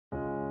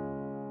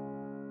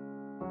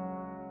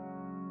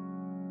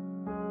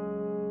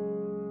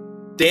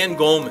Dan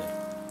Goleman,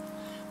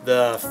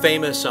 the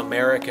famous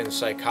American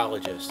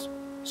psychologist,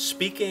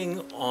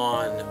 speaking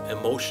on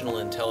emotional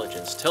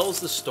intelligence,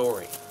 tells the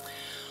story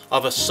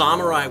of a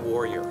samurai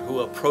warrior who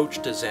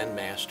approached a Zen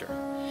master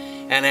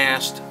and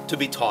asked to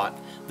be taught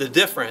the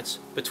difference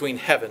between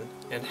heaven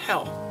and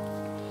hell.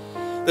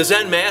 The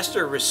Zen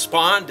master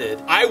responded,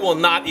 "I will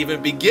not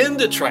even begin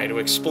to try to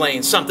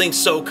explain something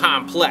so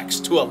complex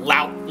to a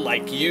lout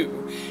like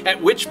you."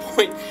 At which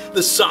point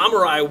the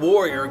samurai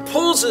warrior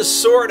pulls his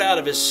sword out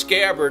of his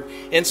scabbard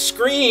and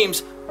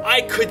screams,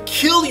 "I could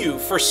kill you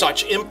for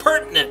such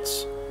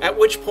impertinence." At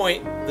which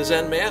point the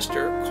Zen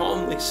master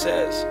calmly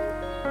says,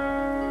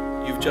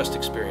 "You've just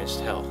experienced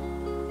hell."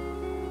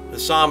 The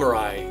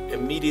samurai,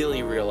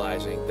 immediately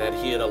realizing that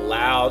he had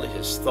allowed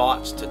his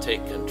thoughts to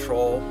take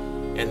control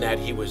and that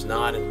he was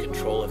not in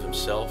control of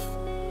himself,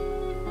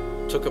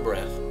 took a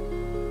breath,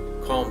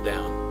 calmed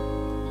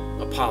down,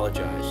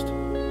 apologized,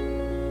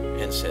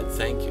 and said,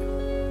 "Thank you."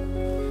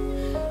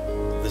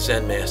 The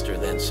Zen master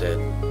then said,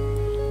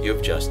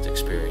 "You've just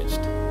experienced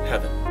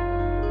heaven."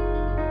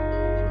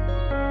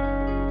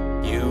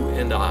 You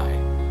and I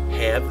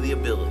have the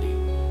ability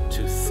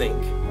to think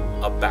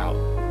about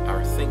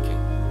our thinking.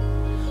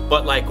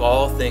 But like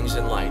all things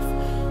in life,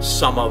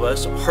 some of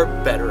us are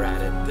better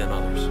at it than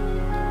others.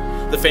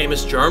 The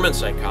famous German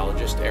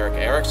psychologist Erik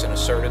Erikson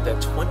asserted that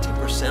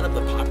 20% of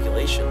the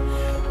population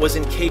was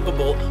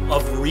incapable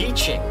of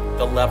reaching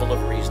the level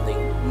of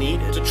reasoning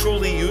needed to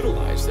truly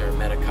utilize their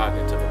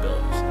metacognitive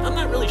abilities. I'm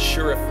not really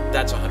sure if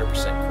that's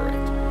 100%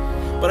 correct,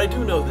 but I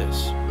do know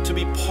this. To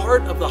be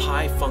part of the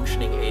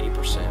high-functioning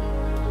 80%,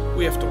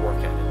 we have to work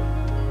at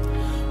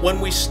it. When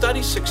we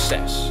study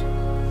success,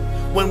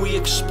 when we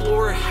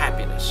explore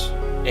happiness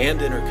and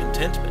inner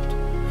contentment,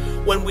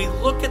 when we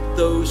look at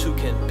those who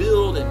can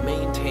build and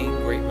maintain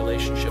great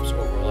relationships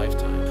over a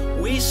lifetime,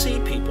 we see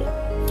people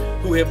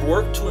who have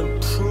worked to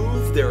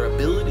improve their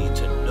ability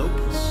to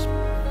notice,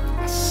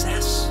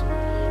 assess,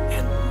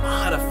 and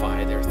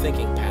modify their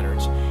thinking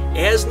patterns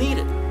as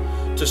needed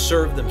to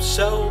serve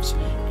themselves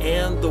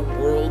and the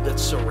world that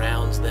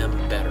surrounds them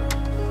better.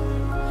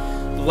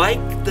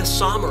 Like the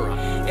samurai,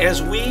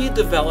 as we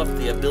develop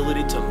the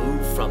ability to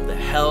move from the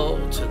hell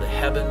to the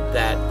heaven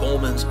that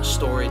Goleman's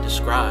story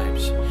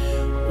describes,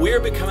 we are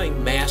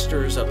becoming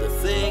masters of the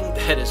thing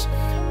that is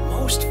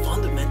most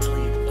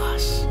fundamentally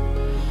us,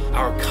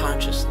 our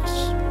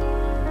consciousness,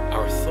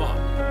 our thought.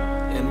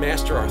 And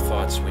master our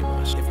thoughts we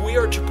must. If we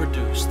are to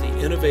produce the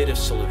innovative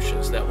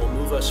solutions that will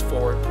move us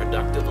forward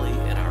productively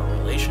in our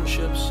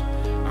relationships,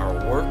 our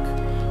work,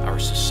 our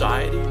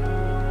society,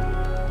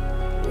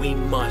 we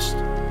must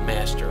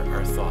master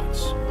our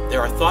thoughts.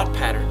 There are thought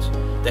patterns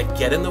that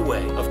get in the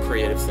way of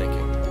creative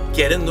thinking,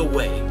 get in the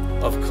way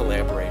of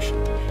collaboration,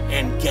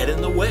 and get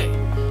in the way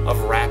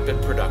of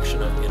rapid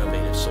production of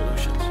innovative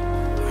solutions.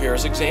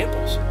 Here's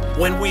examples.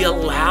 When we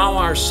allow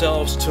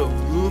ourselves to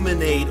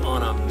ruminate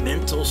on a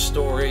mental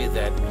story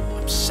that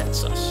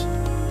upsets us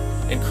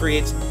and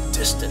creates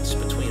distance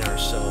between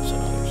ourselves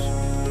and others.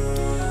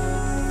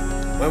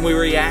 When we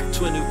react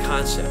to a new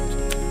concept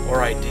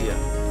or idea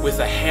with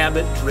a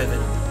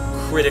habit-driven,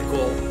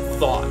 critical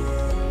thought,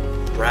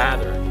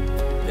 rather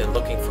than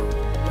looking for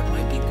what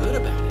might be good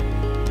about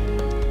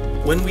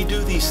it. When we do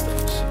these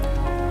things,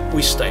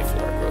 we stifle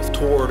our growth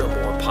toward a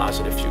more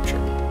positive future.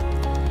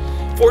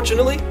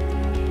 Fortunately,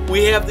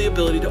 we have the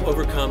ability to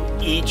overcome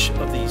each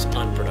of these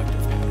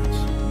unproductive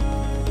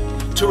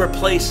patterns, to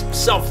replace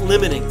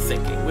self-limiting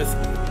thinking with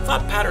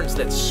thought patterns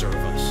that serve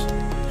us.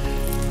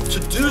 To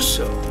do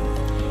so,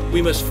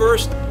 we must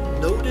first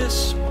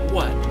notice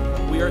what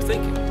we are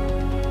thinking.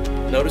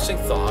 Noticing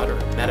thought, or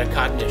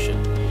metacognition,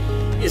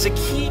 is a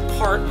key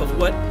part of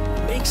what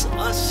makes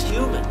us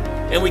human,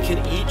 and we can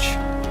each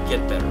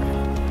get better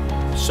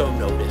at it. So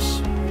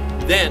notice.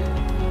 Then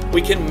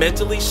we can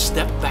mentally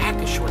step back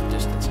a short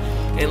distance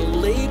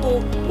and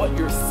label what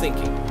you're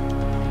thinking,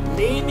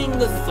 naming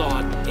the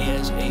thought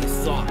as a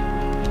thought.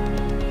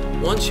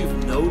 Once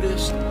you've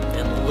noticed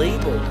and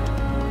labeled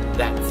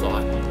that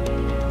thought,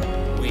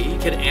 we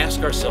can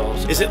ask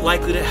ourselves, is it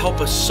likely to help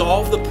us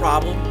solve the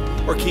problem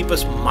or keep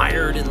us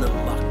mired in the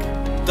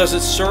muck? Does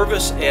it serve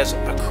us as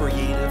a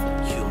creative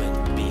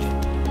human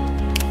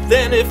being?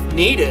 Then, if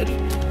needed,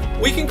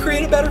 we can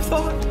create a better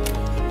thought.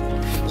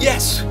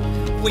 Yes,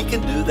 we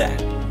can do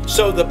that.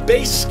 So the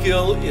base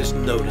skill is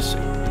noticing,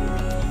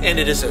 and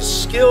it is a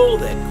skill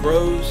that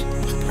grows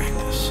with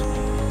practice.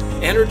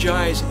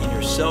 Energize in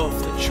yourself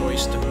the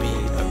choice to be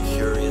a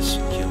curious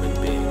human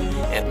being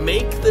and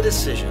make the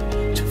decision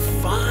to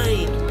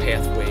find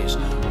pathways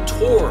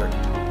toward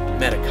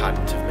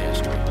metacognitive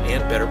mastery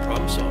and better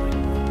problem solving.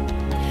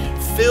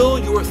 Fill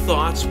your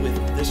thoughts with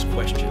this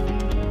question: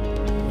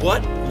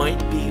 what might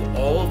be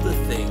all of the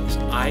things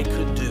I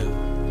could do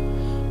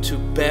to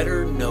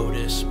better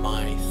notice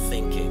my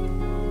thinking?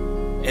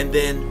 And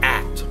then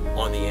act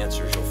on the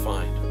answers you'll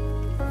find.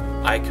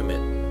 I commit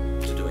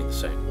to doing the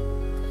same.